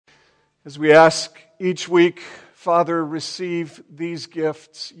As we ask each week, Father, receive these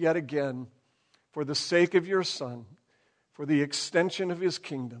gifts yet again for the sake of your Son, for the extension of his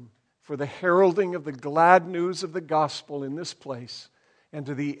kingdom, for the heralding of the glad news of the gospel in this place and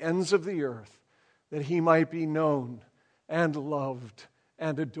to the ends of the earth, that he might be known and loved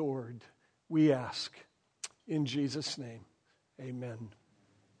and adored. We ask in Jesus' name, amen.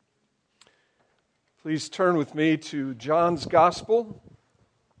 Please turn with me to John's Gospel,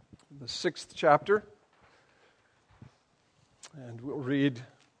 the 6th chapter, and we'll read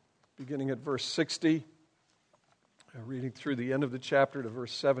beginning at verse 60, reading through the end of the chapter to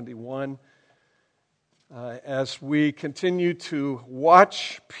verse 71, as we continue to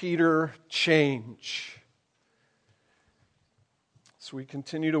watch Peter change. So we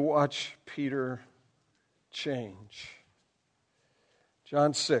continue to watch Peter change.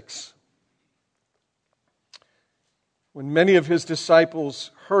 John 6. When many of his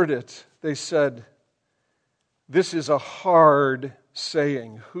disciples heard it, they said, "This is a hard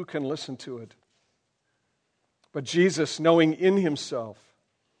saying. Who can listen to it?" But Jesus, knowing in himself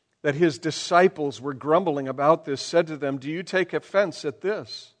that his disciples were grumbling about this, said to them, "Do you take offense at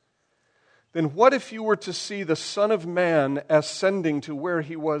this? Then what if you were to see the Son of Man ascending to where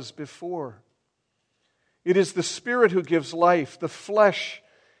he was before? It is the Spirit who gives life. The flesh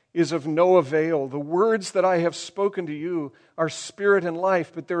is of no avail. The words that I have spoken to you are spirit and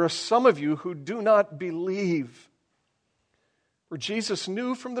life, but there are some of you who do not believe." For Jesus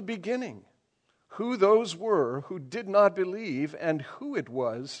knew from the beginning who those were who did not believe and who it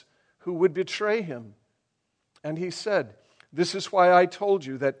was who would betray him. And he said, "This is why I told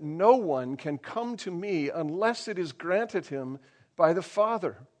you that no one can come to me unless it is granted him by the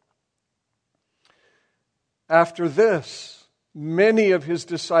Father." After this, many of his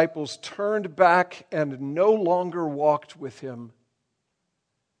disciples turned back and no longer walked with him.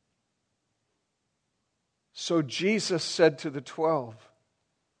 So Jesus said to the 12,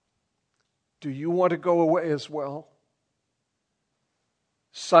 "Do you want to go away as well?"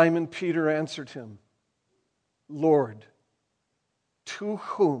 Simon Peter answered him, "Lord, to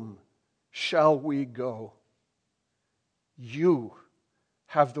whom shall we go? You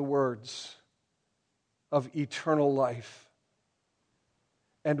have the words of eternal life.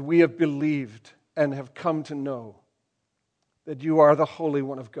 And we have believed and have come to know that you are the Holy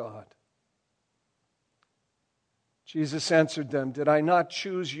One of God." Jesus answered them, "Did I not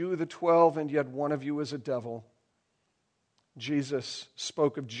choose you, the 12, and yet one of you is a devil?" Jesus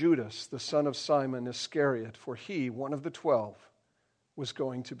spoke of Judas, the son of Simon Iscariot, for he, one of the 12, was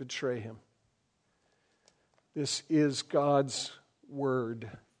going to betray him. This is God's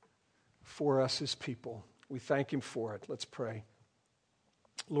word for us, his people. We thank him for it. Let's pray.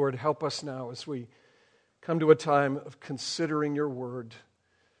 Lord, help us now as we come to a time of considering your word.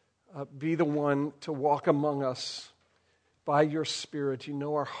 Be the one to walk among us by your Spirit. You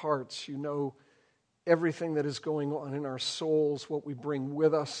know our hearts. You know everything that is going on in our souls, what we bring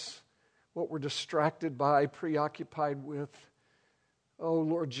with us, what we're distracted by, preoccupied with. Oh,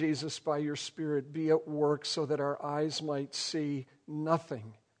 Lord Jesus, by your Spirit, be at work so that our eyes might see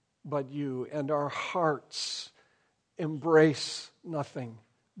nothing but you and our hearts embrace nothing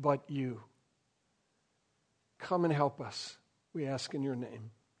but you. Come and help us, we ask in your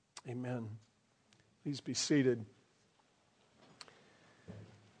name. Amen. Please be seated.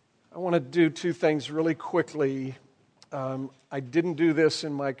 I want to do two things really quickly. I didn't do this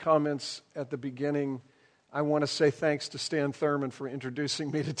in my comments at the beginning. I want to say thanks to Stan Thurman for introducing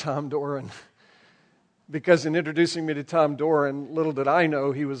me to Tom Doran. Because in introducing me to Tom Doran, little did I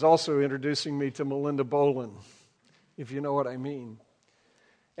know, he was also introducing me to Melinda Bolin, if you know what I mean.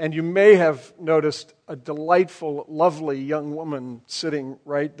 And you may have noticed a delightful, lovely young woman sitting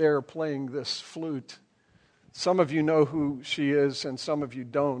right there playing this flute. Some of you know who she is and some of you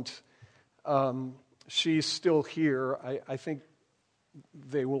don't. She's still here. I think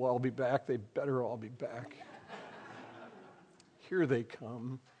they will all be back. They better all be back. Here they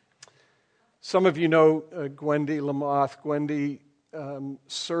come. Some of you know Gwendy Lamoth. Gwendy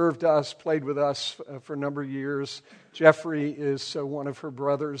served us, played with us for a number of years. Jeffrey is one of her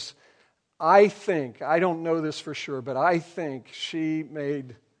brothers. I don't know this for sure, but I think she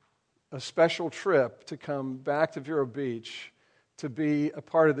made a special trip to come back to Vero Beach to be a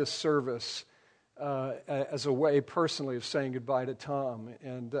part of this service as a way personally of saying goodbye to Tom.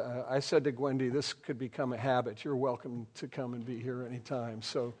 And I said to Gwendy, this could become a habit. You're welcome to come and be here anytime.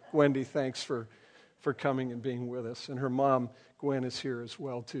 So Gwendy, thanks for coming and being with us. And her mom, Gwen, is here as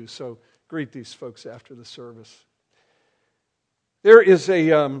well too. So greet these folks after the service. There's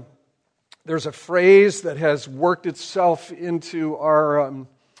a phrase that has worked itself into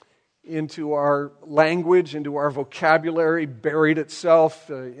into our language, into our vocabulary, buried itself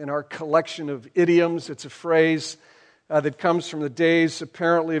in our collection of idioms. It's a phrase that comes from the days,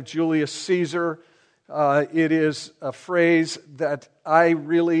 apparently, of Julius Caesar. It is a phrase that I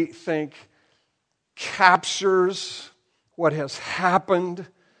really think captures what has happened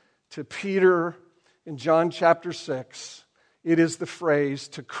to Peter in John chapter 6. It is the phrase,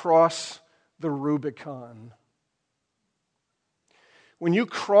 to cross the Rubicon. When you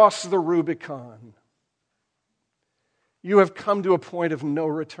cross the Rubicon, you have come to a point of no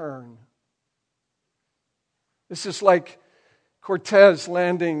return. This is like Cortez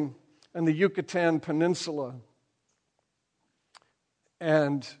landing on the Yucatan Peninsula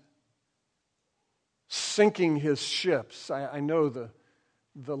and sinking his ships. I know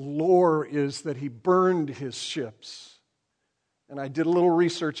the lore is that he burned his ships. And I did a little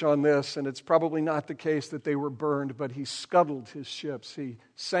research on this, and it's probably not the case that they were burned, but he scuttled his ships. He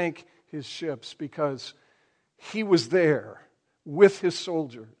sank his ships because he was there with his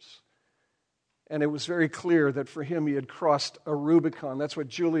soldiers. And it was very clear that for him he had crossed a Rubicon. That's what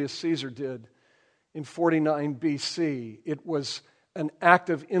Julius Caesar did in 49 BC. It was an act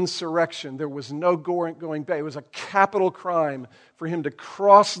of insurrection. There was no going back. It was a capital crime for him to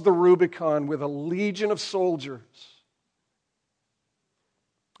cross the Rubicon with a legion of soldiers.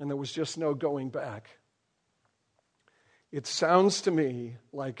 And there was just no going back. It sounds to me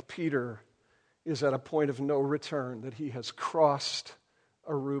like Peter is at a point of no return, that he has crossed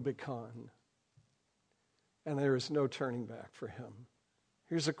a Rubicon. And there is no turning back for him.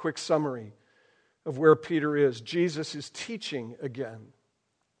 Here's a quick summary of where Peter is. Jesus is teaching again.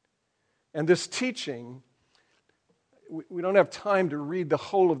 And this teaching, we don't have time to read the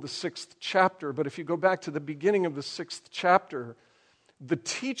whole of the 6th chapter, but if you go back to the beginning of the 6th chapter, the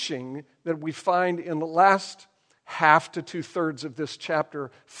teaching that we find in the last half to 2/3 of this chapter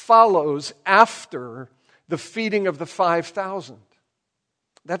follows after the feeding of the 5,000.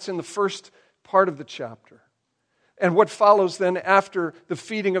 That's in the first part of the chapter. And what follows then after the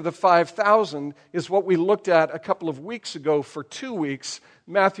feeding of the 5,000 is what we looked at a couple of weeks ago for 2 weeks,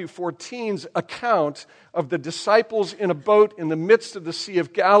 Matthew 14's account of the disciples in a boat in the midst of the Sea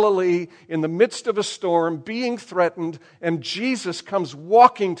of Galilee, in the midst of a storm, being threatened, and Jesus comes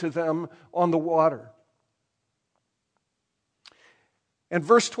walking to them on the water. And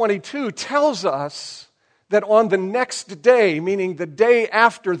verse 22 tells us that on the next day, meaning the day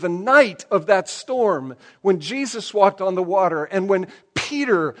after the night of that storm, when Jesus walked on the water and when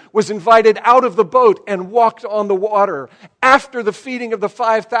Peter was invited out of the boat and walked on the water, after the feeding of the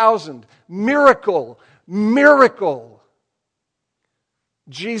 5,000, miracle,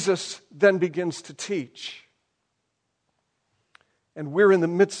 Jesus then begins to teach. And we're in the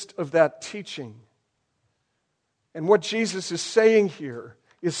midst of that teaching. And what Jesus is saying here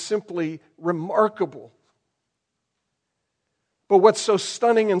is simply remarkable. But what's so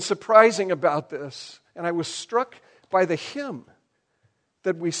stunning and surprising about this, and I was struck by the hymn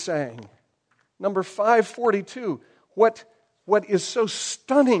that we sang, number 542, what is so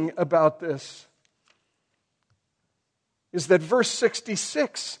stunning about this is that verse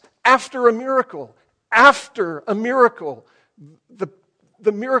 66, after a miracle, the miracle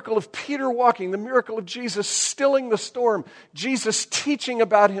of Peter walking, the miracle of Jesus stilling the storm, Jesus teaching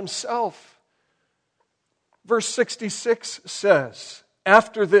about himself. Verse 66 says,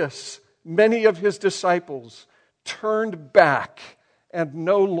 after this, many of his disciples turned back and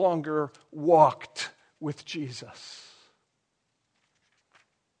no longer walked with Jesus.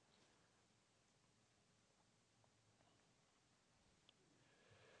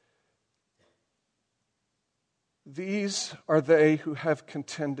 These are they who have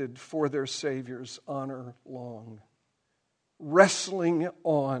contended for their Savior's honor long, wrestling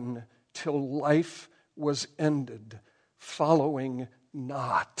on till life was ended, following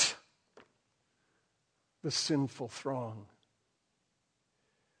not the sinful throng.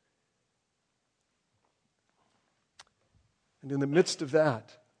 And in the midst of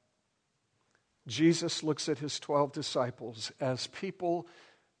that, Jesus looks at his 12 disciples as people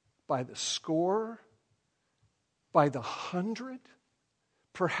by the score, by the 100,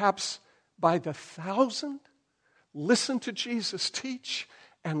 perhaps by the 1,000, listen to Jesus teach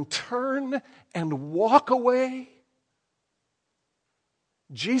and turn and walk away.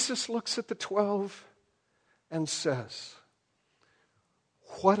 Jesus looks at the 12 and says,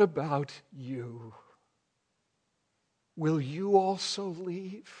 what about you? Will you also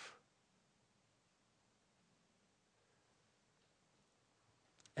leave?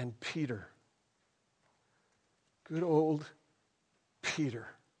 And Peter, good old Peter,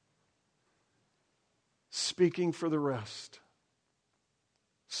 speaking for the rest,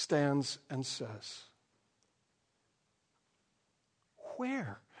 stands and says,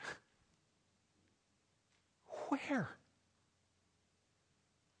 where? Where?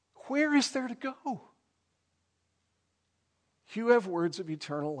 Where is there to go? You have words of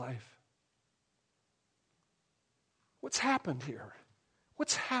eternal life. What's happened here?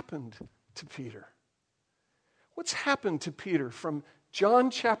 What's happened to Peter? What's happened to Peter from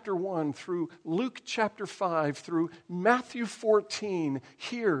John chapter 1 through Luke chapter 5 through Matthew 14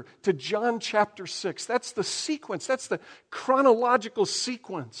 here to John chapter 6? That's the sequence. That's the chronological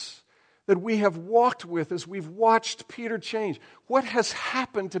sequence that we have walked with as we've watched Peter change. What has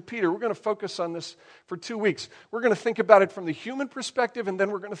happened to Peter? We're going to focus on this for 2 weeks. We're going to think about it from the human perspective, and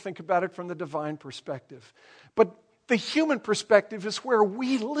then we're going to think about it from the divine perspective. But the human perspective is where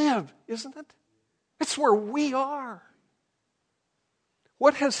we live, isn't it? It's where we are.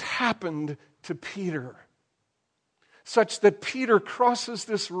 What has happened to Peter such that Peter crosses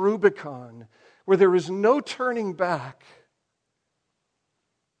this Rubicon where there is no turning back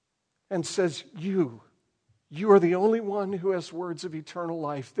and says, you are the only one who has words of eternal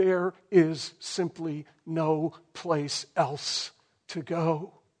life. There is simply no place else to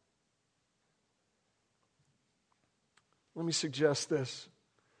go. Let me suggest this.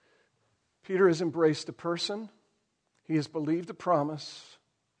 Peter has embraced a person. He has believed a promise.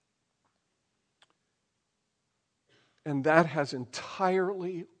 And that has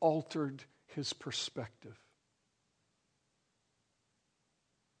entirely altered his perspective.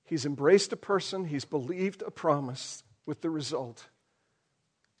 He's embraced a person, he's believed a promise, with the result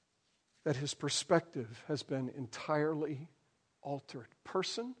that his perspective has been entirely altered.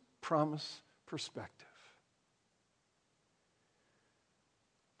 Person, promise, perspective.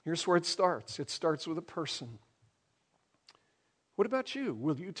 Here's where it starts. It starts with a person. What about you?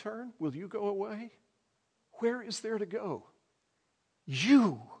 Will you turn? Will you go away? Where is there to go?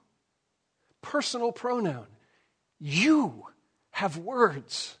 You. Personal pronoun. You have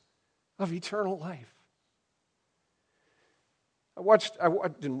words of eternal life. I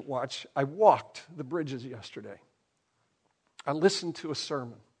walked the bridges yesterday. I listened to a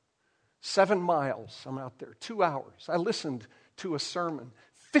sermon. 7 miles, I'm out there, 2 hours. I listened to a sermon,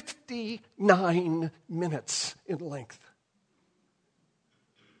 59 minutes in length.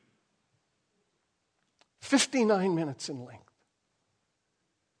 59 minutes in length.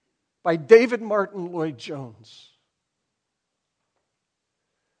 By David Martin Lloyd-Jones.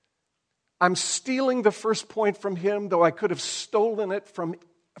 I'm stealing the first point from him, though I could have stolen it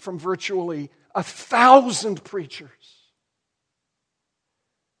from virtually 1,000 preachers.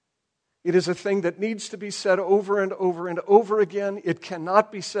 It is a thing that needs to be said over and over and over again. It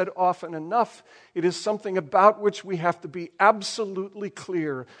cannot be said often enough. It is something about which we have to be absolutely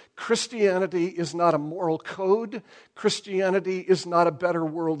clear. Christianity is not a moral code. Christianity is not a better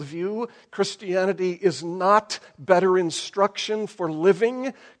worldview. Christianity is not better instruction for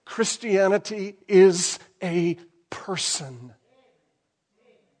living. Christianity is a person.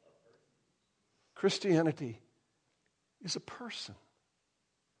 Christianity is a person.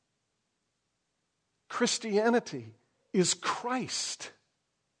 Christianity is Christ.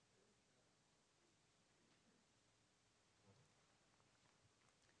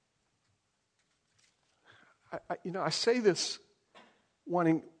 I say this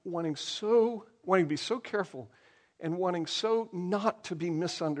wanting to be so careful and wanting so not to be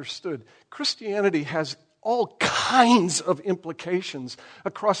misunderstood. Christianity has all kinds of implications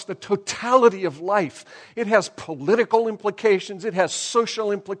across the totality of life. It has political implications. It has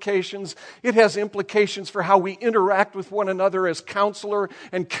social implications. It has implications for how we interact with one another as counselor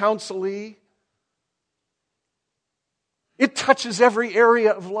and counselee. It touches every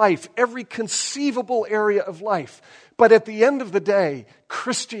area of life, every conceivable area of life. But at the end of the day,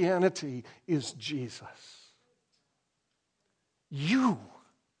 Christianity is Jesus. You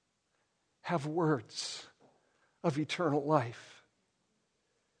have words of eternal life.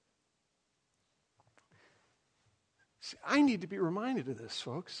 See, I need to be reminded of this,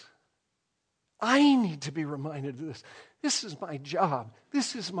 folks. I need to be reminded of this. This is my job.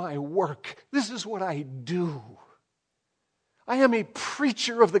 This is my work. This is what I do. I am a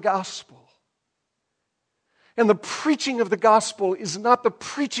preacher of the gospel. And the preaching of the gospel is not the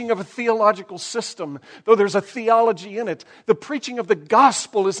preaching of a theological system, though there's a theology in it. The preaching of the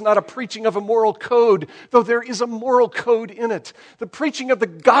gospel is not a preaching of a moral code, though there is a moral code in it. The preaching of the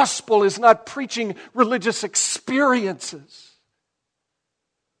gospel is not preaching religious experiences,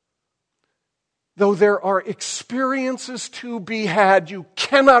 though there are experiences to be had. You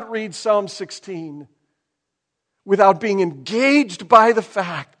cannot read Psalm 16 without being engaged by the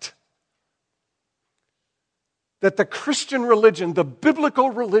fact that the Christian religion, the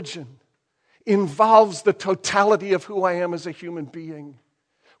biblical religion, involves the totality of who I am as a human being.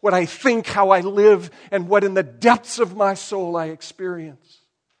 What I think, how I live, and what in the depths of my soul I experience.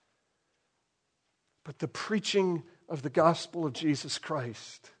 But the preaching of the gospel of Jesus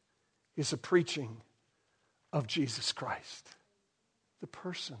Christ is a preaching of Jesus Christ. The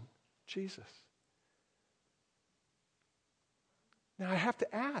person, Jesus. Now I have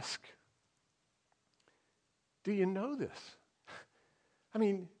to ask, do you know this? I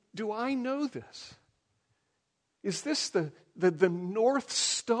mean, do I know this? Is this the North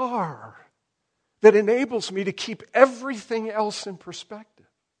Star that enables me to keep everything else in perspective?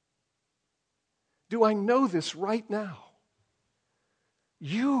 Do I know this right now?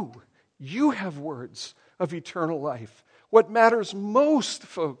 You have words of eternal life. What matters most,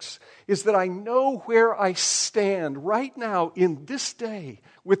 folks, is that I know where I stand right now in this day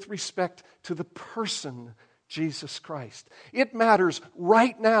with respect to the person Jesus Christ. It matters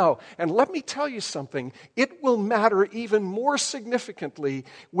right now. And let me tell you something. It will matter even more significantly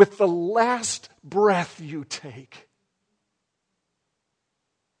with the last breath you take.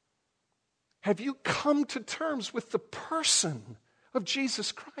 Have you come to terms with the person of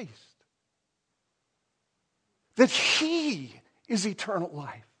Jesus Christ? That He is eternal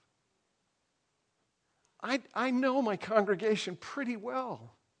life. I know my congregation pretty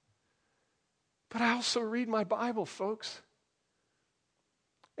well. But I also read my Bible, folks.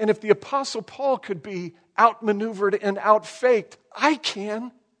 And if the Apostle Paul could be outmaneuvered and outfaked, I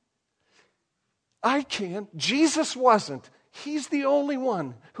can. Jesus wasn't. He's the only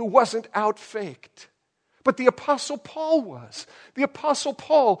one who wasn't outfaked. But the Apostle Paul was. The Apostle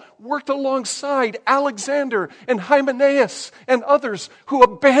Paul worked alongside Alexander and Hymenaeus and others who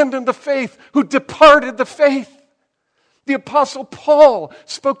abandoned the faith, who departed the faith. The Apostle Paul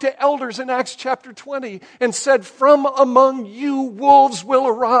spoke to elders in Acts chapter 20 and said, "From among you wolves will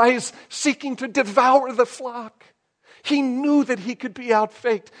arise, seeking to devour the flock." He knew that he could be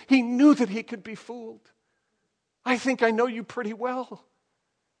outfaked. He knew that he could be fooled. I think I know you pretty well.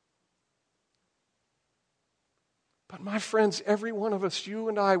 But my friends, every one of us, you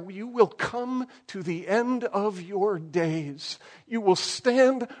and I, you will come to the end of your days. You will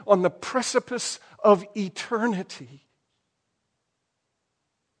stand on the precipice of eternity.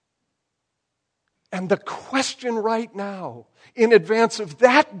 And the question right now, in advance of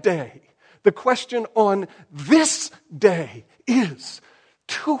that day, the question on this day is,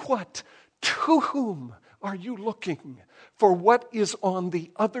 to what, to whom are you looking for what is on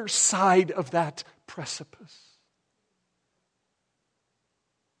the other side of that precipice?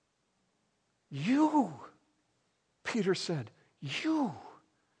 You, Peter said, you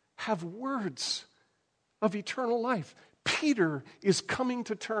have words of eternal life. Peter is coming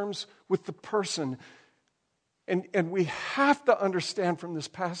to terms with the person. And we have to understand from this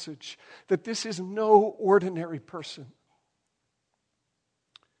passage that this is no ordinary person.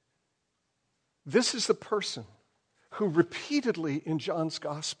 This is the person who repeatedly in John's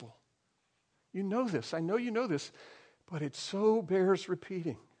gospel, you know this, I know you know this, but it so bears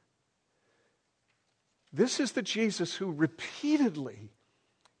repeating. This is the Jesus who repeatedly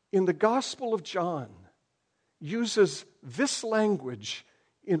in the Gospel of John uses this language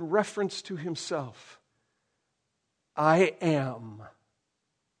in reference to himself. I am.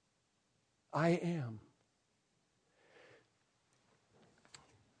 I am.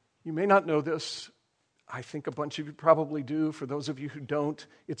 You may not know this. I think a bunch of you probably do. For those of you who don't,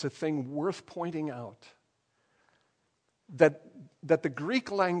 it's a thing worth pointing out. That the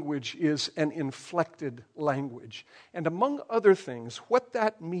Greek language is an inflected language. And among other things, what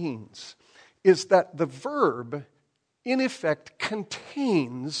that means is that the verb, in effect,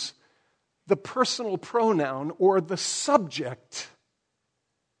 contains the personal pronoun or the subject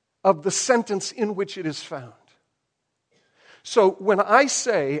of the sentence in which it is found. So when I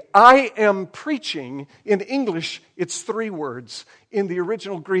say, I am preaching, in English, it's 3 words. In the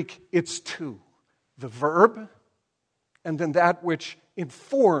original Greek, it's 2. The verb, and then that which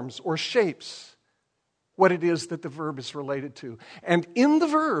informs or shapes what it is that the verb is related to. And in the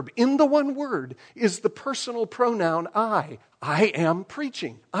verb, in the one word, is the personal pronoun I. I am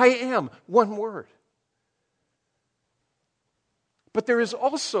preaching. I am, one word. But there is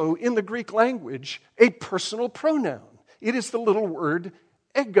also, in the Greek language, a personal pronoun. It is the little word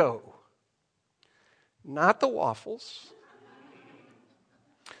ego. Not the waffles,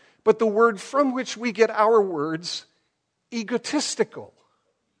 but the word from which we get our words egotistical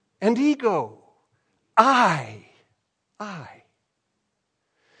and ego. I.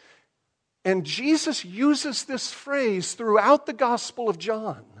 And Jesus uses this phrase throughout the Gospel of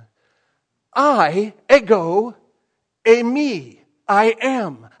John. I, ego, Eimi, I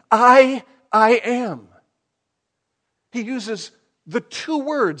am. I am. He uses the two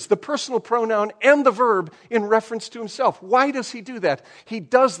words, the personal pronoun and the verb, in reference to himself. Why does he do that? He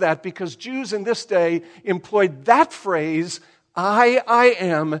does that because Jews in this day employed that phrase, I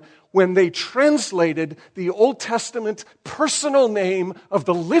am, when they translated the Old Testament personal name of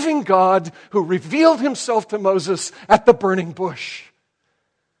the living God who revealed himself to Moses at the burning bush.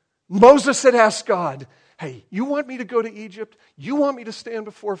 Moses had asked God, hey, you want me to go to Egypt? You want me to stand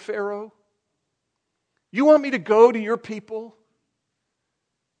before Pharaoh? You want me to go to your people?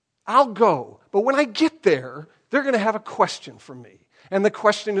 I'll go. But when I get there, they're going to have a question for me. And the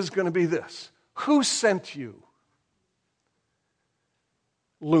question is going to be this: who sent you?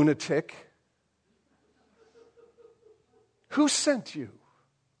 Lunatic. Who sent you?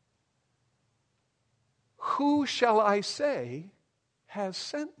 Who shall I say has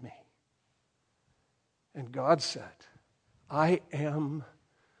sent me? And God said, I am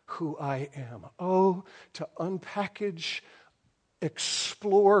who I am. Oh, to unpackage,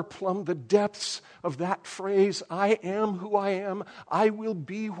 explore, plumb the depths of that phrase, I am who I am. I will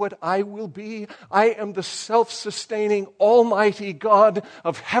be what I will be. I am the self-sustaining, almighty God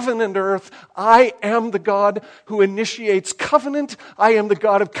of heaven and earth. I am the God who initiates covenant. I am the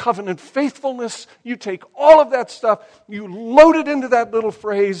God of covenant faithfulness. You take all of that stuff, you load it into that little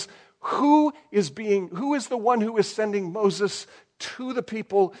phrase. Who is the one who is sending Moses to the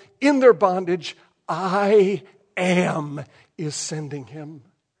people in their bondage? I am is sending him.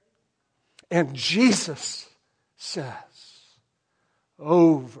 And Jesus says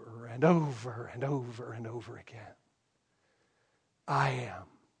over and over and over and over again, I am,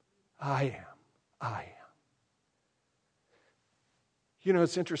 I am, I am. You know,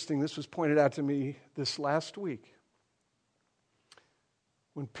 it's interesting. This was pointed out to me this last week.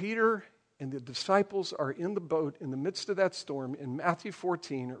 When Peter and the disciples are in the boat in the midst of that storm in Matthew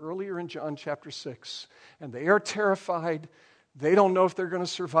 14, earlier in John chapter 6, and they are terrified. They don't know if they're going to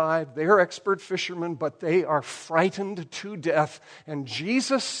survive. They are expert fishermen, but they are frightened to death. And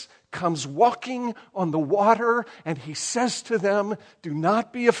Jesus comes walking on the water, and he says to them, do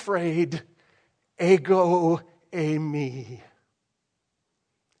not be afraid. Ego eimi.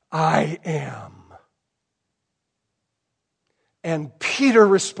 I am. And Peter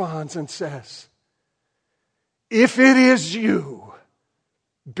responds and says, if it is you,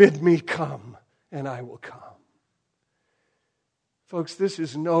 bid me come, and I will come. Folks, this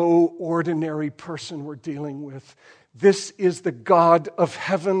is no ordinary person we're dealing with. This is the God of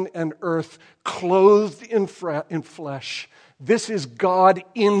heaven and earth, clothed in flesh. This is God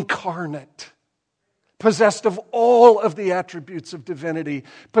incarnate, possessed of all of the attributes of divinity,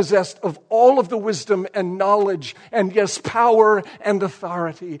 possessed of all of the wisdom and knowledge, and yes, power and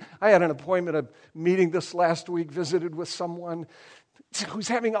authority. I had an appointment, a meeting this last week, visited with someone who's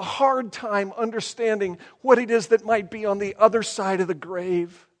having a hard time understanding what it is that might be on the other side of the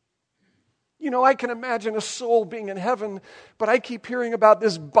grave. You know, I can imagine a soul being in heaven, but I keep hearing about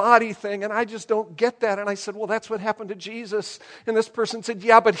this body thing, and I just don't get that. And I said, well, that's what happened to Jesus. And this person said,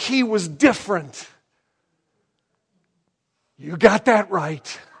 yeah, but he was different. You got that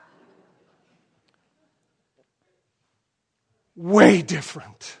right. Way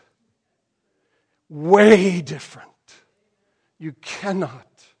different. Way different. You cannot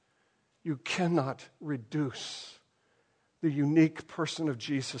reduce the unique person of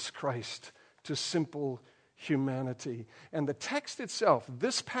Jesus Christ to simple humanity. And the text itself,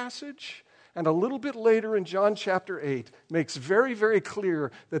 this passage, and a little bit later in John chapter 8, makes very, very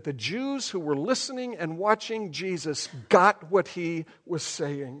clear that the Jews who were listening and watching Jesus got what he was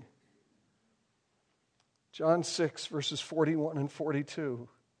saying. John 6, verses 41 and 42.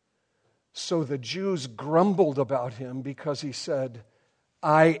 So the Jews grumbled about him because he said,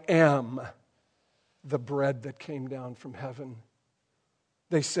 I am the bread that came down from heaven.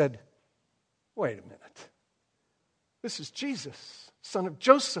 They said, wait a minute. This is Jesus, son of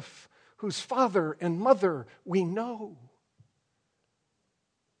Joseph, whose father and mother we know.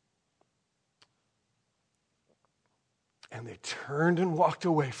 And they turned and walked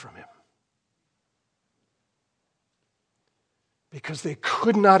away from him because they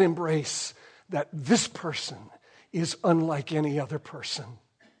could not embrace that this person is unlike any other person.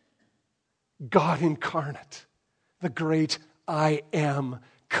 God incarnate, the great I am,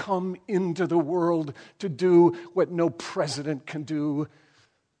 come into the world to do what no president can do,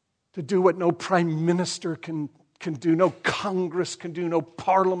 to do what no prime minister can do, no Congress can do, no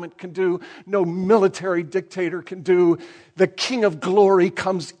parliament can do, no military dictator can do. The King of glory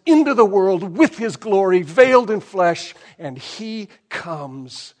comes into the world with his glory, veiled in flesh, and he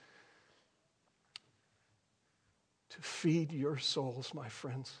comes to feed your souls, my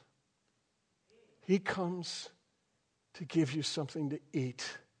friends. He comes to give you something to eat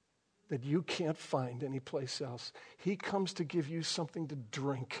that you can't find anyplace else. He comes to give you something to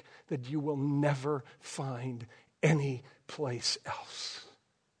drink that you will never find anyplace else.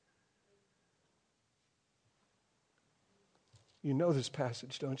 You know this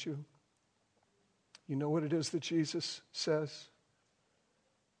passage, don't you? You know what it is that Jesus says?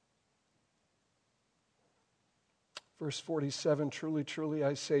 Verse 47, truly, truly,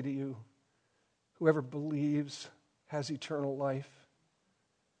 I say to you, whoever believes has eternal life.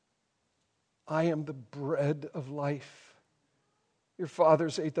 I am the bread of life. Your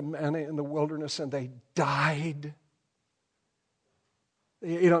fathers ate the manna in the wilderness and they died.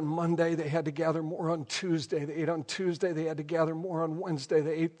 They ate on Monday, they had to gather more on Tuesday. They ate on Tuesday, they had to gather more on Wednesday.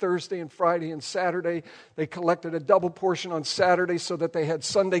 They ate Thursday and Friday and Saturday. They collected a double portion on Saturday so that they had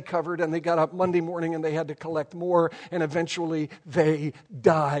Sunday covered, and they got up Monday morning and they had to collect more, and eventually they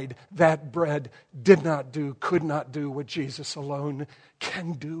died. That bread could not do what Jesus alone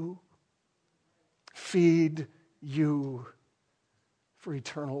can do. Feed you for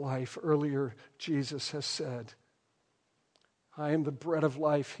eternal life. Earlier, Jesus has said, I am the bread of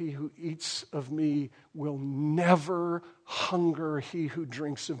life. He who eats of me will never hunger. He who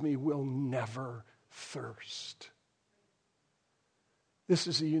drinks of me will never thirst. This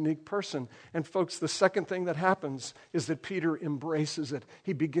is a unique person. And folks, the second thing that happens is that Peter embraces it.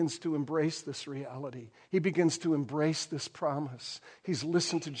 He begins to embrace this reality. He begins to embrace this promise. He's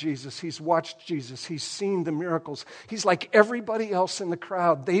listened to Jesus. He's watched Jesus. He's seen the miracles. He's like everybody else in the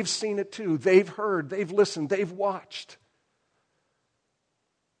crowd. They've seen it too. They've heard. They've listened. They've watched.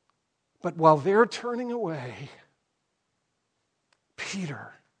 But while they're turning away,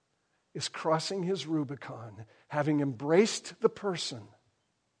 Peter is crossing his Rubicon, having embraced the person.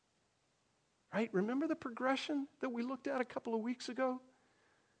 Right? Remember the progression that we looked at a couple of weeks ago?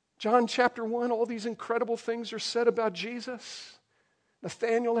 John chapter 1, all these incredible things are said about Jesus.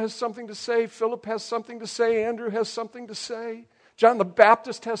 Nathanael has something to say. Philip has something to say. Andrew has something to say. John the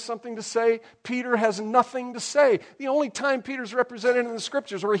Baptist has something to say. Peter has nothing to say. The only time Peter's represented in the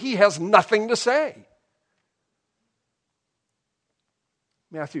Scriptures where he has nothing to say.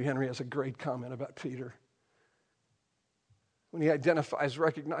 Matthew Henry has a great comment about Peter. When he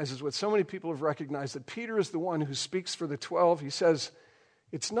recognizes what so many people have recognized, that Peter is the one who speaks for the 12, he says,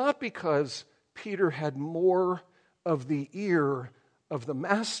 it's not because Peter had more of the ear of the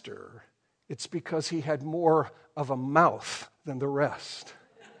master, it's because he had more of a mouth than the rest.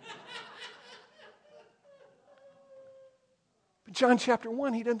 But John chapter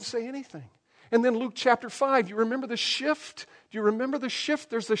 1, he doesn't say anything. And then Luke chapter 5, you remember the shift? Do you remember the shift?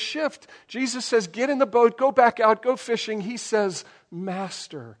 There's a shift. Jesus says, get in the boat, go back out, go fishing. He says,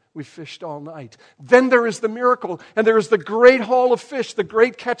 Master, we fished all night. Then there is the miracle, and there is the great haul of fish, the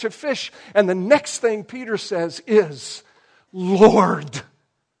great catch of fish. And the next thing Peter says is, Lord,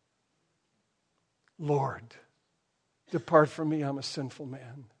 Lord, depart from me, I'm a sinful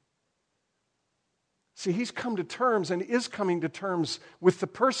man. See, he's come to terms and is coming to terms with the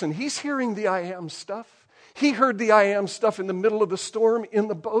person. He's hearing the I am stuff. He heard the I am stuff in the middle of the storm in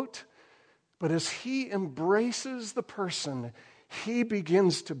the boat. But as he embraces the person, he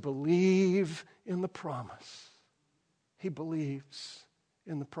begins to believe in the promise. He believes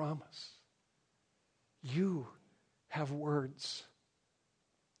in the promise. You have words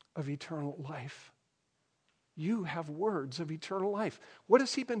of eternal life. You have words of eternal life. What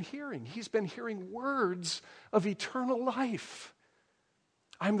has he been hearing? He's been hearing words of eternal life.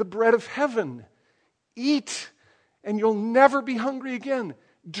 I'm the bread of heaven. Eat, and you'll never be hungry again.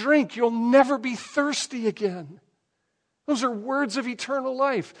 Drink, you'll never be thirsty again. Those are words of eternal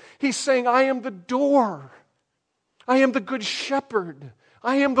life. He's saying, I am the door. I am the good shepherd.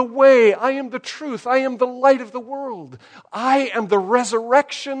 I am the way, I am the truth, I am the light of the world. I am the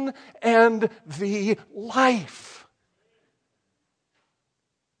resurrection and the life.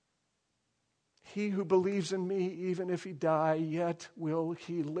 He who believes in me, even if he die, yet will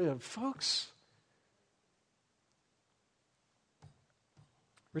he live. Folks,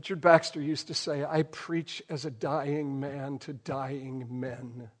 Richard Baxter used to say, I preach as a dying man to dying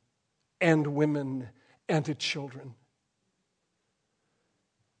men and women and to children.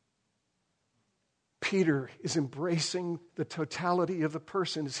 Peter is embracing the totality of the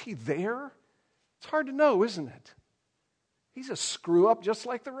person. Is he there? It's hard to know, isn't it? He's a screw-up just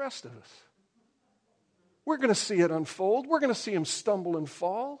like the rest of us. We're going to see it unfold. We're going to see him stumble and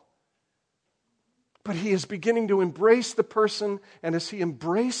fall. But he is beginning to embrace the person, and as he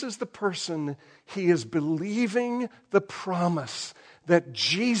embraces the person, he is believing the promise that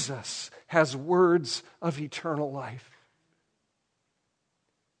Jesus has words of eternal life.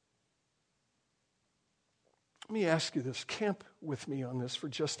 Let me ask you this. Camp with me on this for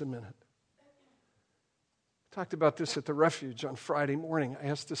just a minute. I talked about this at the Refuge on Friday morning. I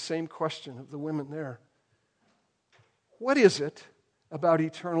asked the same question of the women there. What is it about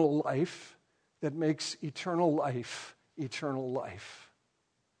eternal life that makes eternal life eternal life?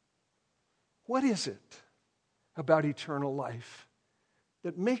 What is it about eternal life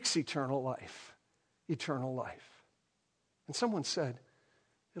that makes eternal life eternal life? And someone said,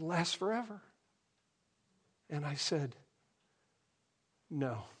 it lasts forever. And I said,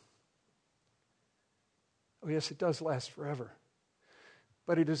 no. Oh, yes, it does last forever.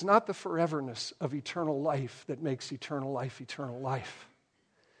 But it is not the foreverness of eternal life that makes eternal life eternal life.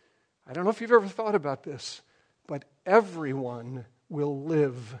 I don't know if you've ever thought about this, but everyone will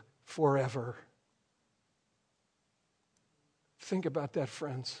live forever. Think about that,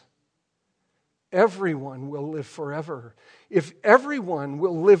 friends. Everyone will live forever. If everyone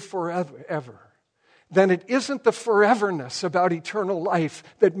will live forever, then it isn't the foreverness about eternal life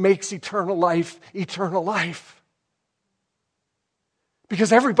that makes eternal life eternal life.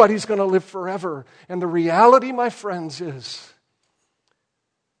 Because everybody's going to live forever. And the reality, my friends, is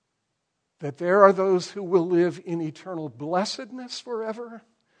that there are those who will live in eternal blessedness forever,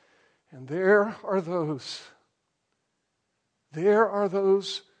 and there are those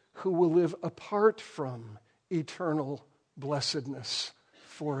who will live apart from eternal blessedness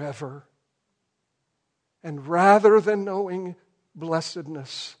forever. And rather than knowing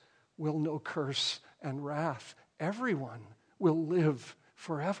blessedness, will know curse and wrath. Everyone will live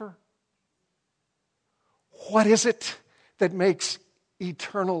forever. What is it that makes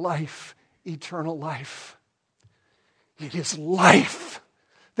eternal life eternal life? It is life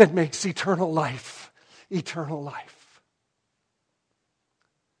that makes eternal life eternal life.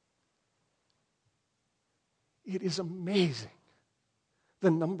 It is amazing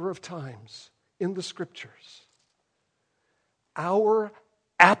the number of times in the Scriptures our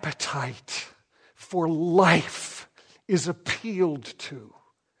appetite for life is appealed to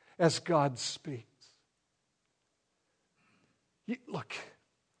as God speaks. Look,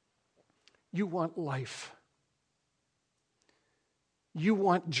 you want life. You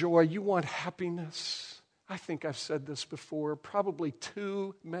want joy. You want happiness. I think I've said this before, probably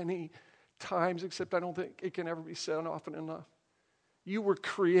too many times, except I don't think it can ever be said often enough. You were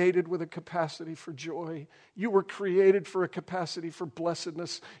created with a capacity for joy. You were created for a capacity for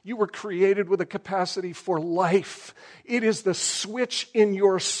blessedness. You were created with a capacity for life. It is the switch in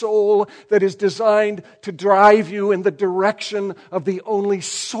your soul that is designed to drive you in the direction of the only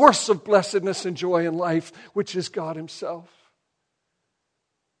source of blessedness and joy in life, which is God Himself.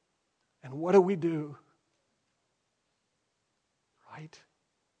 And what do? Right?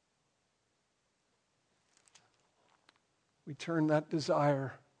 We turn that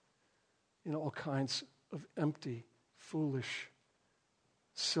desire in all kinds of empty, foolish,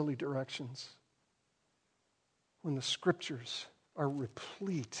 silly directions. When the Scriptures are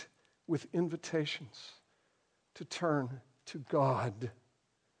replete with invitations to turn to God.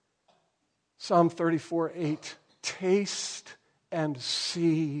 Psalm 34:8, taste and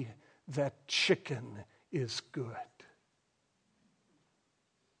see that chicken is good.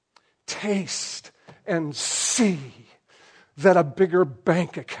 Taste and see that a bigger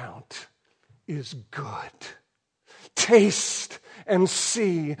bank account is good. Taste and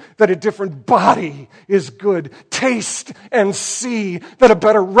see that a different body is good. Taste and see that a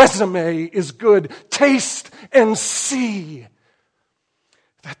better resume is good. Taste and see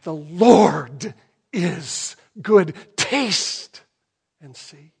that the Lord is good. Taste and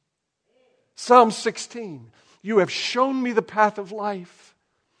see. Psalm 16, you have shown me the path of life.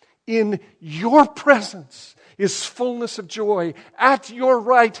 In your presence is fullness of joy. At your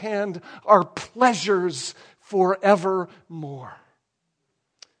right hand are pleasures forevermore.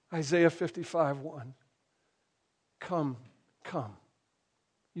 Isaiah 55:1. Come,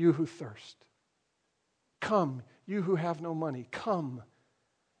 you who thirst. Come, you who have no money. Come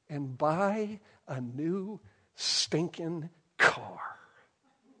and buy a new stinking car.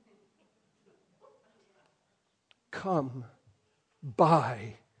 Come,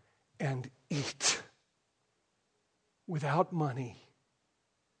 buy and eat without money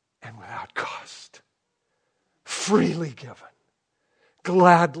and without cost. Freely given,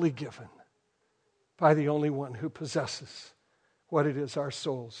 gladly given by the only one who possesses what it is our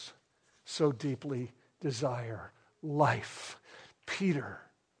souls so deeply desire, life. Peter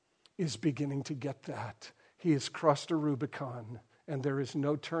is beginning to get that. He has crossed a Rubicon, and there is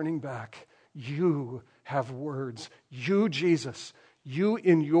no turning back. You have words. You, Jesus, You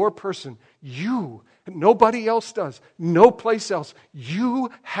in your person, you, nobody else does, no place else.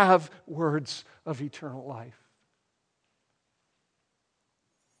 You have words of eternal life.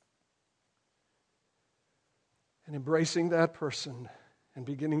 And embracing that person and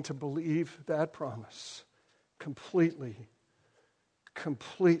beginning to believe that promise completely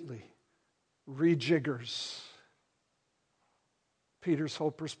rejiggers Peter's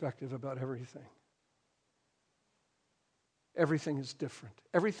whole perspective about everything. Everything is different.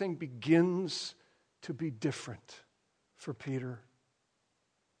 Everything begins to be different for Peter.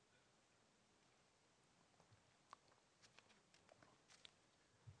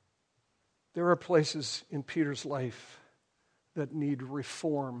 There are places in Peter's life that need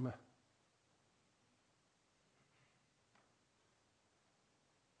reform.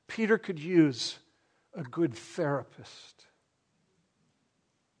 Peter could use a good therapist.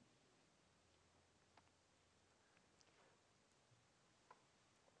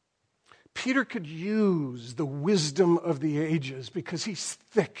 Peter could use the wisdom of the ages because he's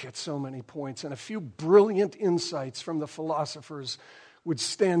thick at so many points, and a few brilliant insights from the philosophers would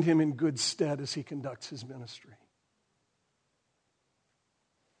stand him in good stead as he conducts his ministry.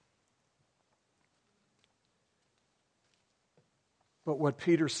 But what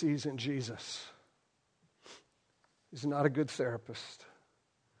Peter sees in Jesus is not a good therapist,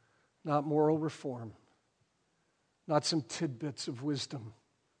 not moral reform, not some tidbits of wisdom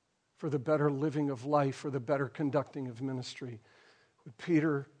for the better living of life, for the better conducting of ministry. What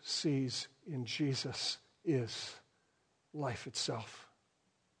Peter sees in Jesus is life itself.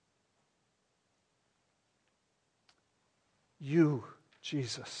 You,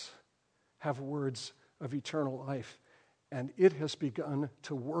 Jesus, have words of eternal life, and it has begun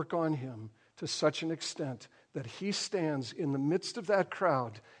to work on him to such an extent that he stands in the midst of that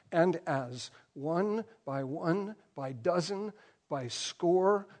crowd, and as one, by dozen, by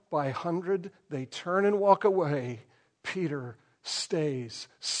score, by hundred, they turn and walk away, Peter stays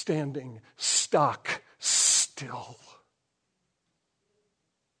standing stock still.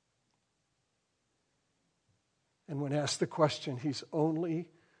 And when asked the question, he's only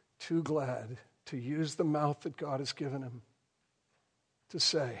too glad to use the mouth that God has given him to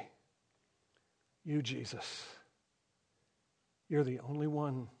say, you, Jesus, you're the only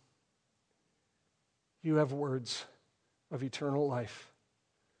one. You have words of eternal life.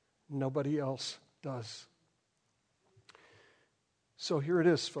 Nobody else does. So here it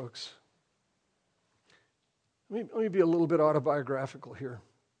is, folks. Let me be a little bit autobiographical here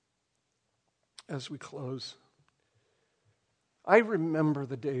as we close. I remember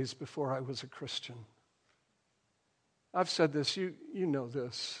the days before I was a Christian. I've said this, you know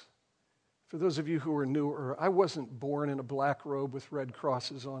this. For those of you who are newer, I wasn't born in a black robe with red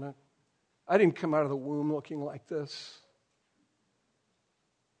crosses on it. I didn't come out of the womb looking like this.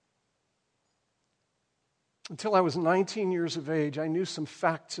 Until I was 19 years of age, I knew some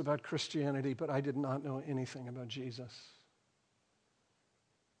facts about Christianity, but I did not know anything about Jesus.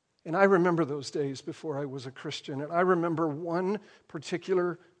 And I remember those days before I was a Christian. And I remember one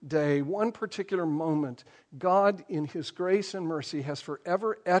particular day, one particular moment. God, in His grace and mercy, has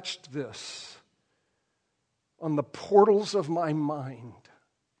forever etched this on the portals of my mind.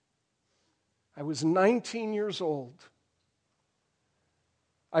 I was 19 years old.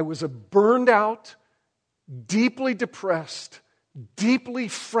 I was a burned out, deeply depressed, deeply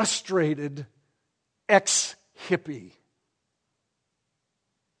frustrated ex-hippie.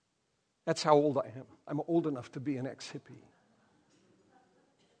 That's how old I am. I'm old enough to be an ex-hippie.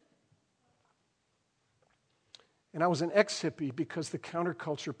 And I was an ex-hippie because the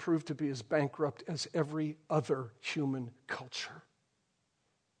counterculture proved to be as bankrupt as every other human culture.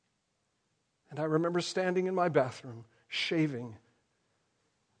 And I remember standing in my bathroom, shaving.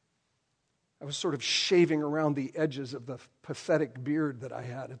 I was sort of shaving around the edges of the pathetic beard that I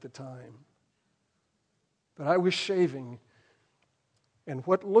had at the time. But I was shaving, and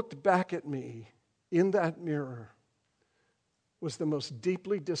what looked back at me in that mirror was the most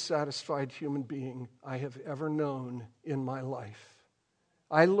deeply dissatisfied human being I have ever known in my life.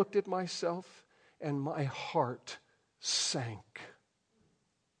 I looked at myself, and my heart sank.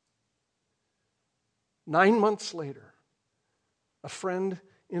 9 months later, a friend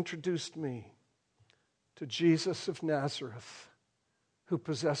introduced me to Jesus of Nazareth, who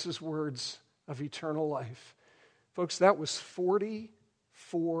possesses words of eternal life. Folks, that was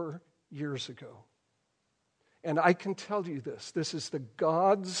 44 years ago. And I can tell you this is the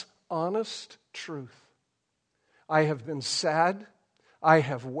God's honest truth. I have been sad, I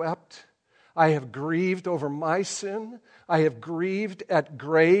have wept, I have grieved over my sin. I have grieved at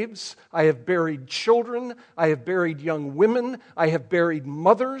graves. I have buried children. I have buried young women. I have buried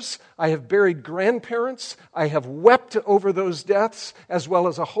mothers. I have buried grandparents. I have wept over those deaths, as well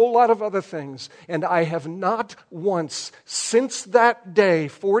as a whole lot of other things. And I have not once, since that day,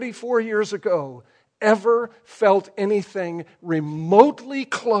 44 years ago, ever felt anything remotely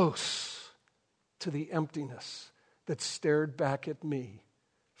close to the emptiness that stared back at me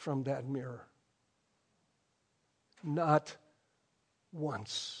from that mirror. Not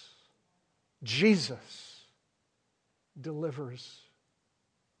once. Jesus delivers.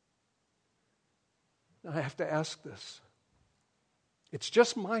 Now I have to ask this. It's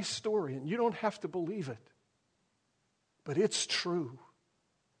just my story, and you don't have to believe it. But it's true.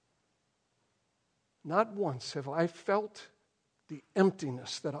 Not once have I felt the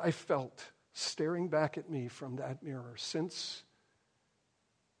emptiness that I felt staring back at me from that mirror since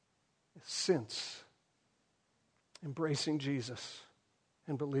embracing Jesus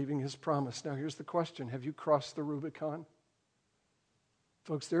and believing his promise. Now here's the question. Have you crossed the Rubicon?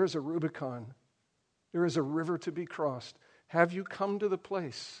 Folks, there is a Rubicon. There is a river to be crossed. Have you come to the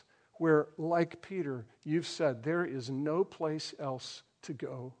place where, like Peter, you've said, there is no place else to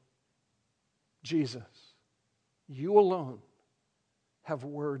go? Jesus, you alone have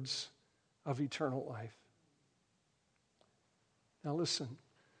words of eternal life. Now listen,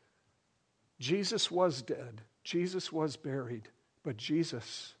 Jesus was dead. Jesus was buried, but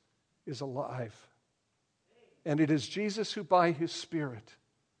Jesus is alive. And it is Jesus who, by his Spirit,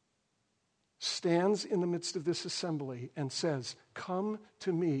 stands in the midst of this assembly and says, "Come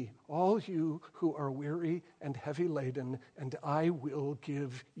to me, all you who are weary and heavy laden, and I will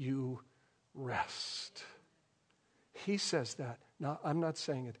give you rest." He says that. Now, I'm not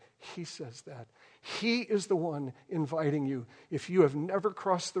saying it. He says that. He is the one inviting you. If you have never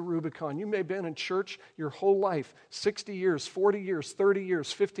crossed the Rubicon, you may have been in church your whole life, 60 years, 40 years, 30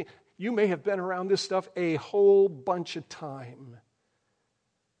 years, 50. You may have been around this stuff a whole bunch of time,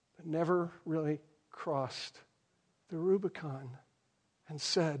 but never really crossed the Rubicon and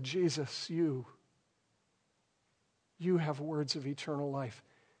said, "Jesus, you have words of eternal life."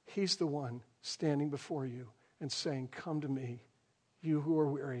 He's the one standing before you and saying, "Come to me, you who are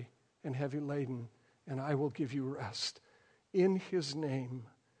weary and heavy laden, and I will give you rest." In his name,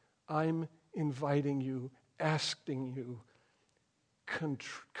 I'm inviting you, asking you,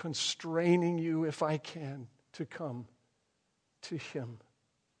 constraining you, if I can, to come to him,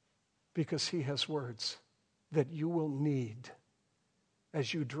 because he has words that you will need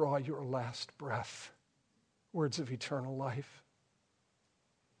as you draw your last breath, words of eternal life.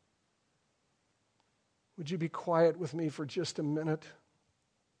 Would you be quiet with me for just a minute?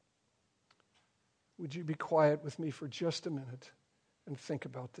 Would you be quiet with me for just a minute and think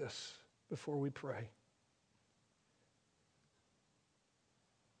about this before we pray?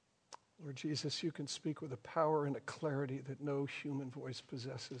 Lord Jesus, you can speak with a power and a clarity that no human voice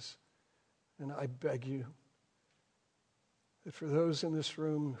possesses. And I beg you that for those in this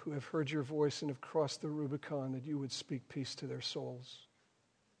room who have heard your voice and have crossed the Rubicon, that you would speak peace to their souls.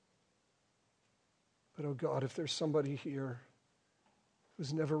 But, oh God, if there's somebody here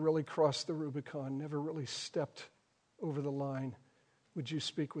who's never really crossed the Rubicon, never really stepped over the line, would you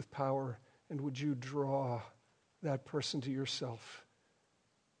speak with power, and would you draw that person to yourself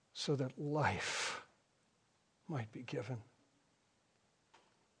so that life might be given?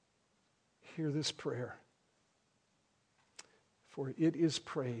 Hear this prayer, for it is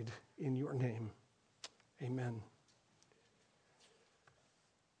prayed in your name. Amen.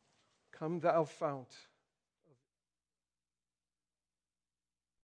 Come, thou fount